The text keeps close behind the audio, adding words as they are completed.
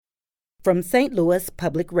from St. Louis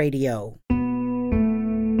Public Radio.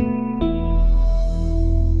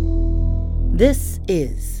 This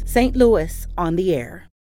is St. Louis on the Air.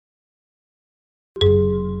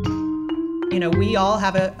 You know, we all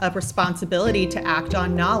have a responsibility to act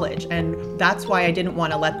on knowledge, and that's why I didn't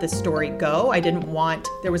want to let this story go.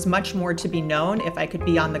 There was much more to be known if I could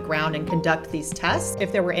be on the ground and conduct these tests.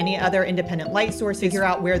 If there were any other independent light sources, figure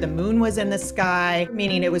out where the moon was in the sky,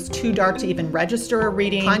 meaning it was too dark to even register a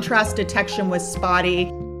reading. Contrast detection was spotty.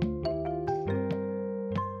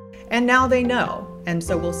 And now they know, and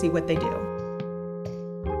so we'll see what they do.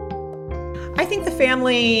 I think the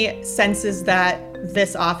family senses that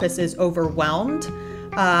this office is overwhelmed,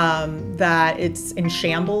 that it's in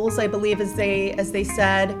shambles, I believe, as they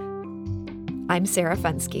said. I'm Sarah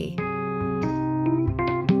Fenske.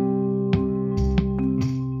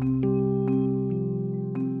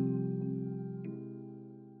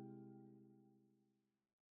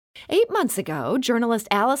 8 months ago, journalist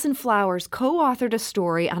Allison Flowers co-authored a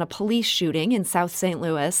story on a police shooting in South St.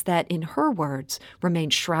 Louis that, in her words,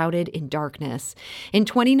 remained shrouded in darkness. In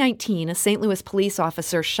 2019, a St. Louis police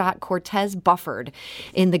officer shot Cortez Bufford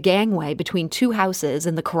in the gangway between two houses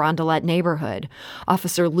in the Carondelet neighborhood.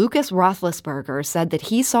 Officer Lucas Roethlisberger said that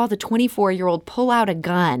he saw the 24-year-old pull out a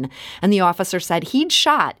gun, and the officer said he'd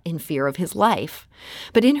shot in fear of his life.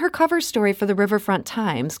 But in her cover story for the Riverfront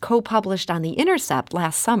Times, co-published on The Intercept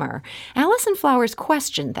last summer, Allison Flowers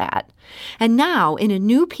questioned that. And now, in a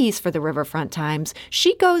new piece for the Riverfront Times,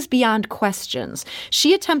 she goes beyond questions.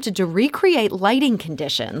 She attempted to recreate lighting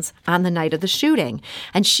conditions on the night of the shooting,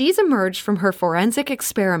 and she's emerged from her forensic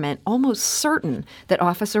experiment almost certain that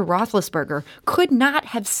Officer Roethlisberger could not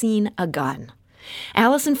have seen a gun.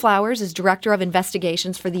 Allison Flowers is Director of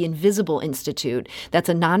Investigations for the Invisible Institute. That's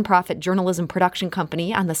a nonprofit journalism production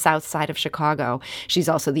company on the south side of Chicago. She's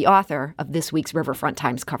also the author of this week's Riverfront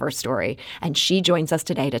Times cover story, and she joins us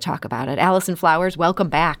today to talk about it. Allison Flowers, welcome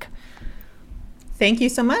back. Thank you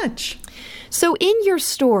so much. So in your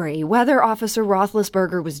story, whether Officer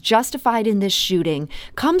Roethlisberger was justified in this shooting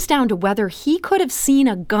comes down to whether he could have seen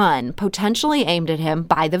a gun potentially aimed at him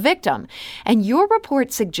by the victim. And your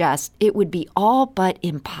report suggests it would be all but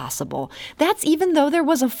impossible. That's even though there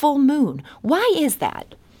was a full moon. Why is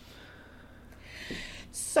that?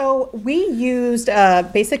 So we used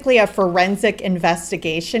basically a forensic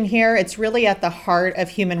investigation here. It's really at the heart of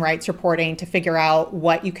human rights reporting to figure out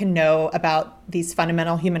what you can know about these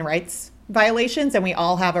fundamental human rights violations, and we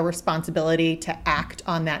all have a responsibility to act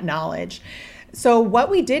on that knowledge. So what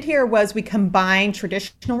we did here was we combined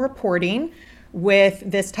traditional reporting with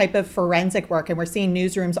this type of forensic work, and we're seeing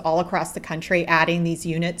newsrooms all across the country adding these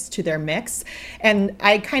units to their mix. And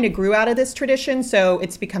I kind of grew out of this tradition, so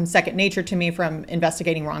it's become second nature to me from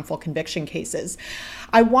investigating wrongful conviction cases.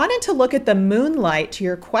 I wanted to look at the moonlight, to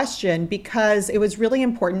your question, because it was really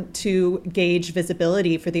important to gauge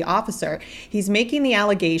visibility for the officer. He's making the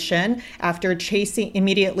allegation after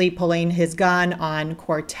immediately pulling his gun on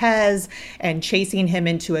Cortez and chasing him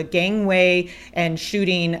into a gangway and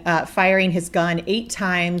firing his gun 8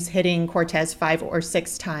 times, hitting Cortez 5 or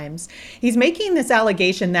 6 times. He's making this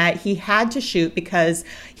allegation that he had to shoot because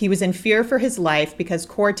he was in fear for his life because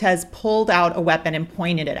Cortez pulled out a weapon and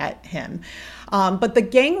pointed it at him. But the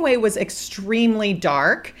gangway was extremely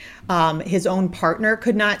dark. His own partner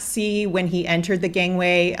could not see when he entered the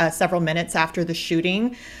gangway several minutes after the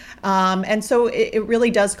shooting. And so it really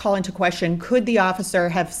does call into question, could the officer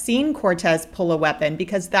have seen Cortez pull a weapon?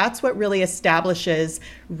 Because that's what really establishes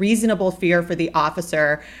reasonable fear for the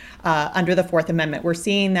officer under the Fourth Amendment. We're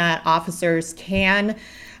seeing that officers can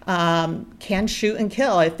shoot and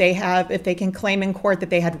kill if they can claim in court that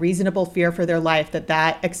they had reasonable fear for their life,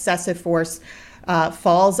 that excessive force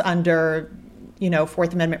falls under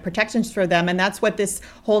Fourth Amendment protections for them. And that's what this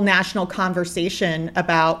whole national conversation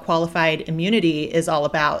about qualified immunity is all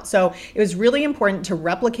about. So it was really important to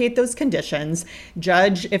replicate those conditions,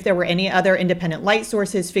 judge if there were any other independent light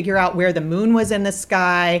sources, figure out where the moon was in the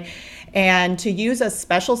sky, and to use a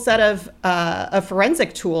special set of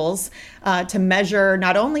forensic tools to measure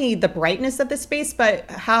not only the brightness of the space, but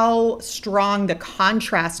how strong the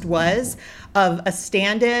contrast was of a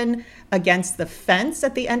stand-in against the fence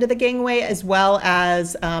at the end of the gangway, as well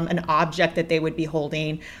as an object that they would be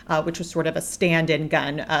holding, which was sort of a stand-in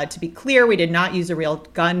gun. To be clear, we did not use a real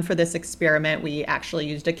gun for this experiment. We actually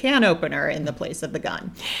used a can opener in the place of the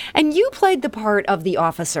gun. And you played the part of the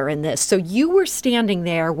officer in this. So you were standing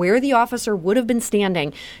there where the officer would have been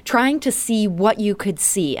standing, trying to see what you could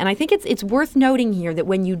see. And I think it's it's worth noting here that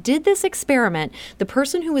when you did this experiment, the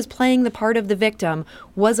person who was playing the part of the victim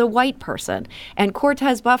was a white person. And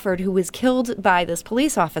Cortez Bufford, who was killed by this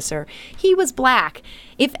police officer, he was black.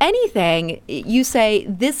 If anything, you say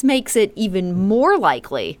this makes it even more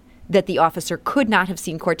likely that the officer could not have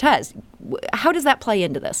seen Cortez. How does that play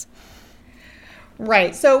into this?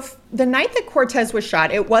 Right. So the night that Cortez was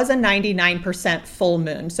shot, it was a 99% full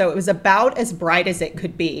moon. So it was about as bright as it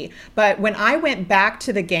could be. But when I went back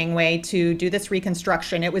to the gangway to do this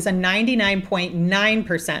reconstruction, it was a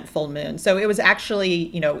 99.9% full moon. So it was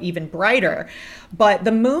actually, even brighter. But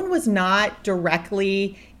the moon was not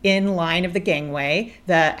directly in line of the gangway.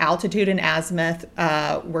 The altitude and azimuth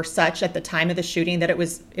were such at the time of the shooting that it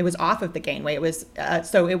was off of the gangway. It was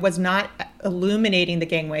so it was not illuminating the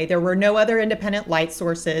gangway. There were no other independent light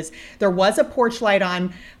sources. There was a porch light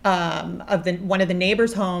on of one of the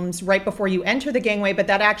neighbors' homes right before you enter the gangway, but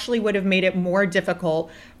that actually would have made it more difficult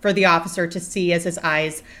for the officer to see as his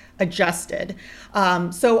eyes adjusted.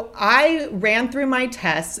 So I ran through my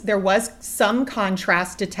tests. There was some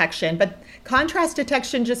contrast detection, but contrast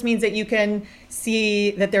detection just means that you can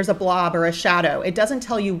see that there's a blob or a shadow. It doesn't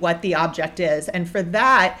tell you what the object is. And for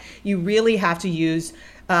that, you really have to use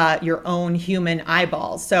your own human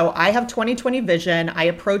eyeballs. So I have 20/20 vision. I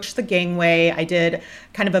approached the gangway. I did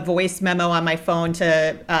kind of a voice memo on my phone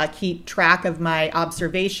to keep track of my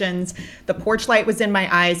observations. The porch light was in my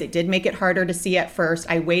eyes. It did make it harder to see at first.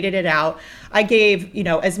 I waited it out. I gave,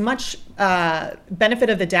 as much benefit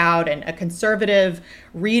of the doubt and a conservative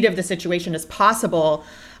read of the situation as possible.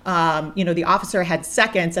 The officer had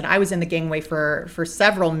seconds and I was in the gangway for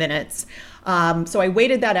several minutes. So I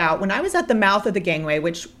waited that out. When I was at the mouth of the gangway,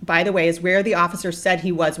 which, by the way, is where the officer said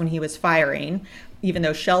he was when he was firing, even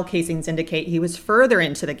though shell casings indicate he was further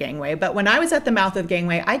into the gangway. But when I was at the mouth of the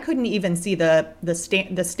gangway, I couldn't even see the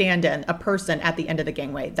stand-in, a person at the end of the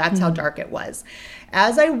gangway. That's how dark it was.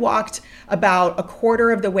 As I walked about a quarter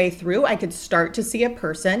of the way through, I could start to see a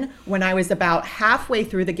person. When I was about halfway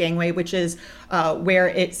through the gangway, which is where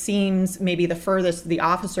it seems maybe the furthest the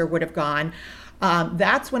officer would have gone,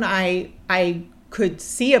 that's when I could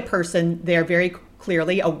see a person there very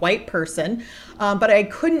clearly, a white person, but I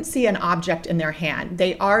couldn't see an object in their hand.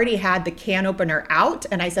 They already had the can opener out,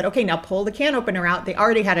 and I said, okay, now pull the can opener out. They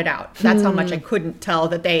already had it out. That's how much I couldn't tell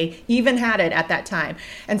that they even had it at that time.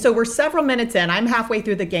 And so we're several minutes in. I'm halfway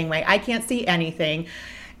through the gangway. I can't see anything.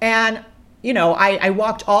 And I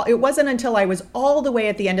walked it wasn't until I was all the way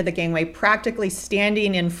at the end of the gangway, practically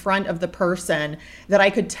standing in front of the person, that I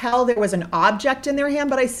could tell there was an object in their hand,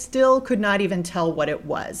 but I still could not even tell what it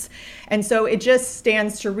was. And so it just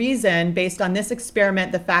stands to reason, based on this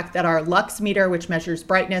experiment, the fact that our lux meter, which measures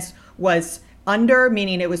brightness, was under,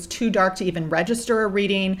 meaning it was too dark to even register a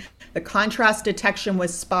reading. The contrast detection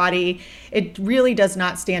was spotty. It really does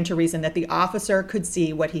not stand to reason that the officer could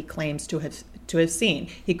see what he claims to have seen.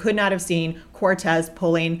 He could not have seen Cortez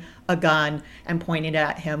pulling a gun and pointing it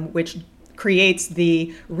at him, which creates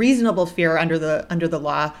the reasonable fear under the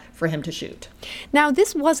law for him to shoot. Now,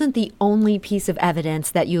 this wasn't the only piece of evidence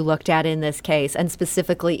that you looked at in this case, and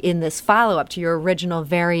specifically in this follow-up to your original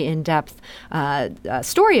very in-depth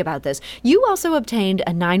story about this. You also obtained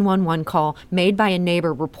a 911 call made by a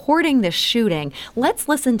neighbor reporting this shooting. Let's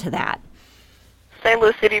listen to that. St.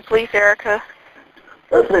 Louis City Police, Erica.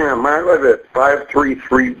 Yes, ma'am. I live at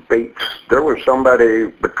 533 Bates. There was somebody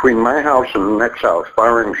between my house and the next house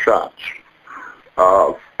firing shots.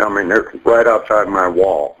 They're right outside my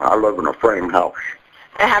wall. I live in a frame house.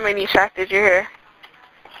 And how many shots did you hear?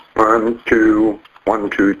 1, 2,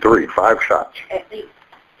 3, 5 shots.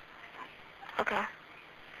 Okay.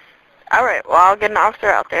 All right. Well, I'll get an officer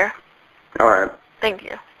out there. All right. Thank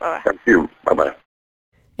you. Bye-bye. Thank you. Bye-bye.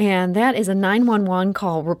 And that is a 911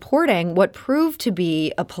 call reporting what proved to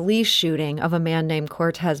be a police shooting of a man named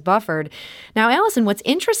Cortez Bufford. Now, Allison, what's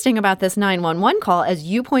interesting about this 911 call, as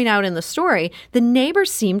you point out in the story, the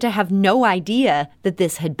neighbors seem to have no idea that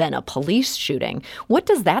this had been a police shooting. What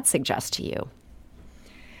does that suggest to you?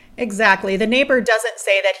 Exactly. The neighbor doesn't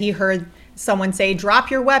say that he heard someone say, "Drop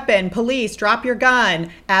your weapon, police, drop your gun,"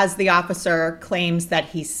 as the officer claims that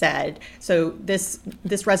he said. So this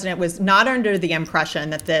resident was not under the impression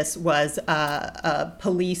that this was a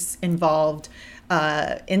police-involved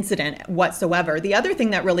incident whatsoever. The other thing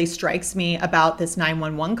that really strikes me about this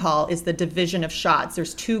 911 call is the division of shots.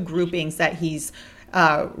 There's two groupings that he's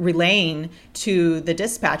relaying to the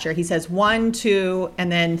dispatcher. He says 1, 2, and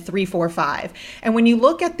then 3, 4, 5. And when you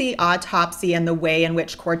look at the autopsy and the way in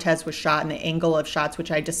which Cortez was shot and the angle of shots, which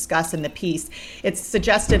I discuss in the piece, it's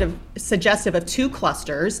suggestive of two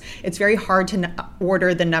clusters. It's very hard to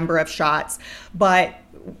order the number of shots, but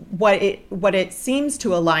what it seems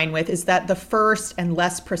to align with is that the first and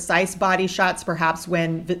less precise body shots, perhaps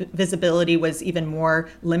when visibility was even more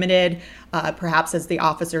limited, perhaps as the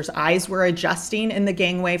officer's eyes were adjusting in the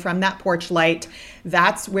gangway from that porch light,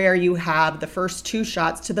 that's where you have the first 2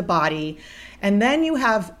 shots to the body. And then you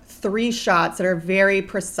have 3 shots that are very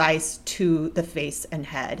precise to the face and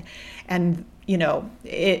head. And,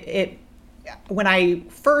 when I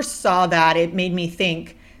first saw that, it made me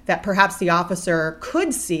think that perhaps the officer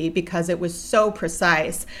could see because it was so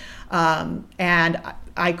precise. And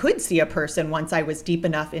I could see a person once I was deep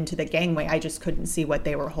enough into the gangway. I just couldn't see what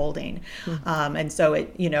they were holding. And so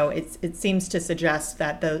it seems to suggest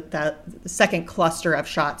that the second cluster of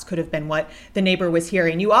shots could have been what the neighbor was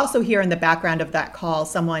hearing. You also hear in the background of that call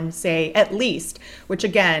someone say "at least," which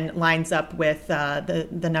again lines up with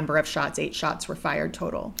the number of shots. 8 shots were fired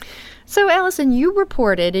total. So, Allison, you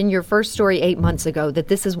reported in your first story 8 months ago that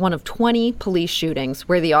this is one of 20 police shootings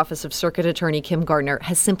where the Office of Circuit Attorney Kim Gardner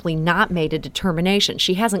has simply not made a determination.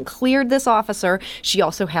 She hasn't cleared this officer. She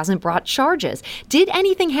also hasn't brought charges. Did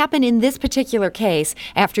anything happen in this particular case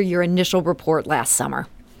after your initial report last summer?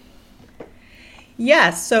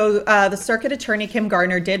 Yes. So the circuit attorney, Kim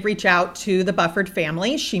Gardner, did reach out to the Bufford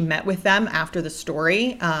family. She met with them after the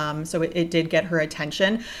story. So it did get her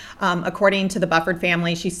attention. According to the Bufford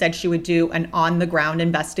family, she said she would do an on-the-ground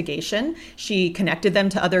investigation. She connected them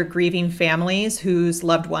to other grieving families whose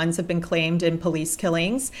loved ones have been claimed in police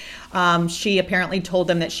killings. She apparently told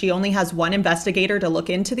them that she only has one investigator to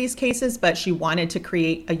look into these cases, but she wanted to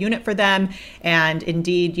create a unit for them. And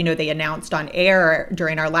indeed, they announced on air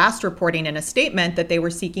during our last reporting in a statement that they were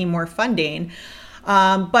seeking more funding.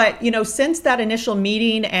 But since that initial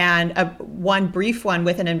meeting and one brief one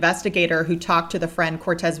with an investigator who talked to the friend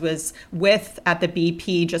Cortez was with at the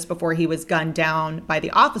BP just before he was gunned down by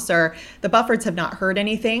the officer, the Buffords have not heard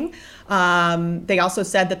anything. They also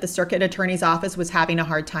said that the circuit attorney's office was having a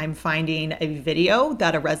hard time finding a video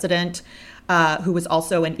that a resident who was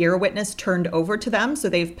also an ear witness turned over to them. So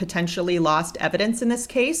they've potentially lost evidence in this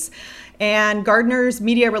case. And Gardner's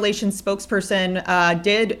media relations spokesperson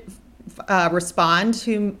did respond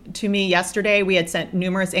to me yesterday. We had sent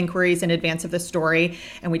numerous inquiries in advance of the story,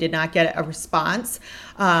 and we did not get a response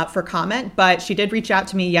for comment. But she did reach out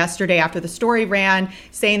to me yesterday after the story ran,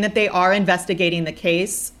 saying that they are investigating the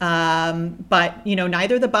case. But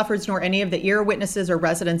neither the Buffords nor any of the ear witnesses or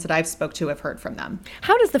residents that I've spoke to have heard from them.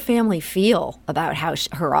 How does the family feel about how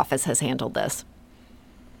her office has handled this?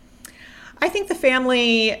 I think the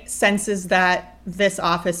family senses that this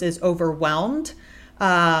office is overwhelmed.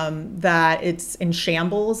 That it's in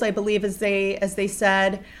shambles, I believe, as they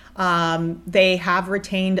said. They have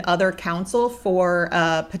retained other counsel for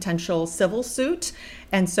a potential civil suit.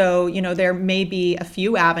 And so, there may be a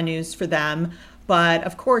few avenues for them. But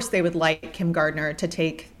of course, they would like Kim Gardner to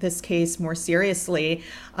take this case more seriously.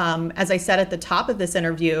 As I said at the top of this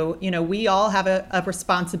interview, we all have a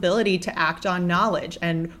responsibility to act on knowledge.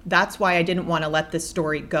 And that's why I didn't want to let this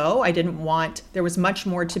story go. There was much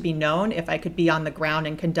more to be known if I could be on the ground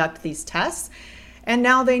and conduct these tests. And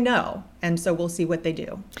now they know. And so we'll see what they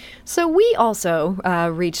do. So we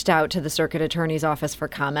also reached out to the circuit attorney's office for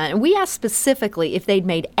comment, and we asked specifically if they'd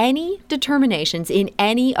made any determinations in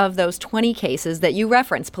any of those 20 cases that you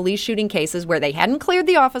referenced, police shooting cases where they hadn't cleared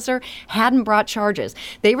the officer, hadn't brought charges.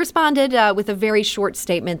 They responded with a very short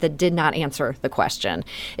statement that did not answer the question.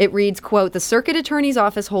 It reads, quote, "The circuit attorney's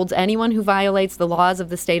office holds anyone who violates the laws of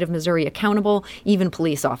the state of Missouri accountable, even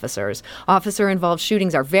police officers. Officer-involved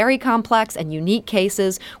shootings are very complex and unique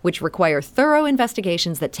cases which require thorough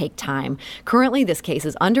investigations that take time. Currently, this case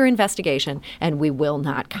is under investigation, and we will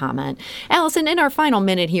not comment." Allison, in our final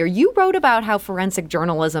minute here, you wrote about how forensic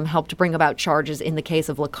journalism helped bring about charges in the case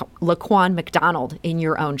of Laquan McDonald in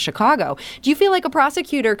your own Chicago. Do you feel like a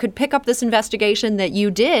prosecutor could pick up this investigation that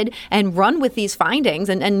you did and run with these findings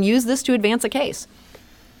and use this to advance a case?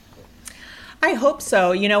 I hope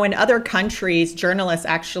so. In other countries, journalists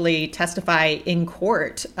actually testify in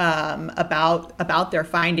court about their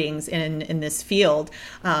findings in this field.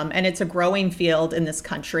 And it's a growing field in this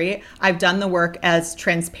country. I've done the work as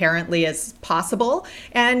transparently as possible.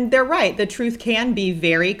 And they're right. The truth can be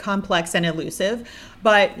very complex and elusive.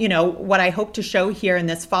 But, what I hope to show here in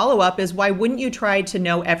this follow-up is why wouldn't you try to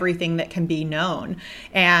know everything that can be known?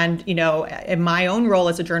 And, in my own role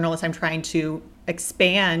as a journalist, I'm trying to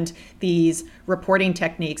expand these reporting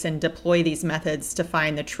techniques and deploy these methods to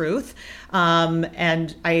find the truth.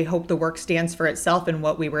 And I hope the work stands for itself in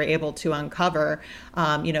what we were able to uncover.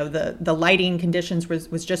 The lighting conditions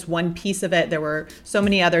was just one piece of it. There were so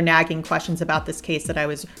many other nagging questions about this case that I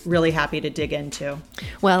was really happy to dig into.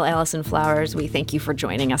 Well, Allison Flowers, we thank you for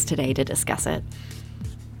joining us today to discuss it.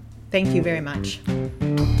 Thank you very much.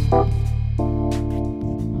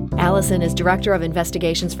 Allison is Director of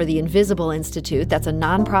Investigations for the Invisible Institute. That's a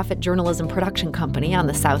nonprofit journalism production company on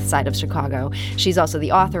the south side of Chicago. She's also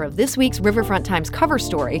the author of this week's Riverfront Times cover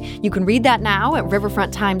story. You can read that now at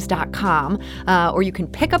riverfronttimes.com, or you can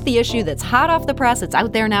pick up the issue that's hot off the press. It's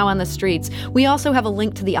out there now on the streets. We also have a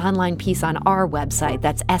link to the online piece on our website.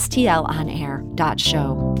 That's stlonair.show.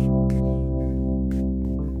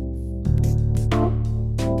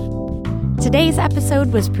 Today's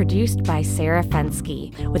episode was produced by Sarah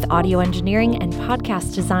Fensky, with audio engineering and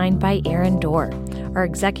podcast design by Aaron Dorr. Our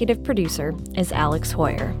executive producer is Alex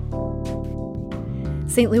Hoyer.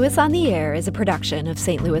 St. Louis on the Air is a production of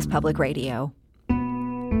St. Louis Public Radio.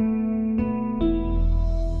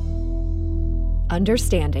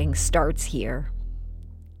 Understanding starts here.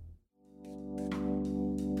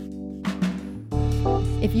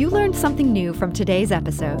 If you learned something new from today's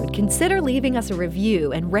episode, consider leaving us a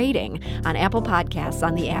review and rating on Apple Podcasts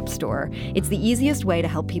on the App Store. It's the easiest way to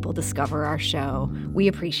help people discover our show. We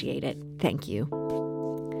appreciate it. Thank you.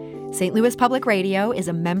 St. Louis Public Radio is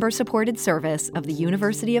a member-supported service of the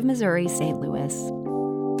University of Missouri, St. Louis.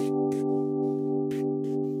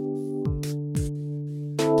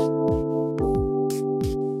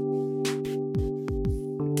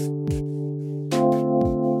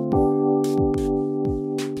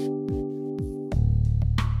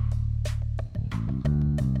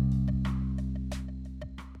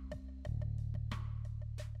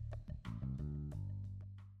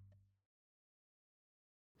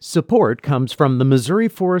 Support comes from the Missouri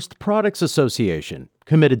Forest Products Association,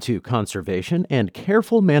 committed to conservation and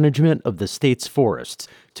careful management of the state's forests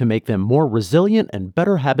to make them more resilient and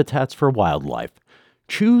better habitats for wildlife.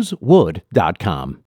 ChooseWood.com.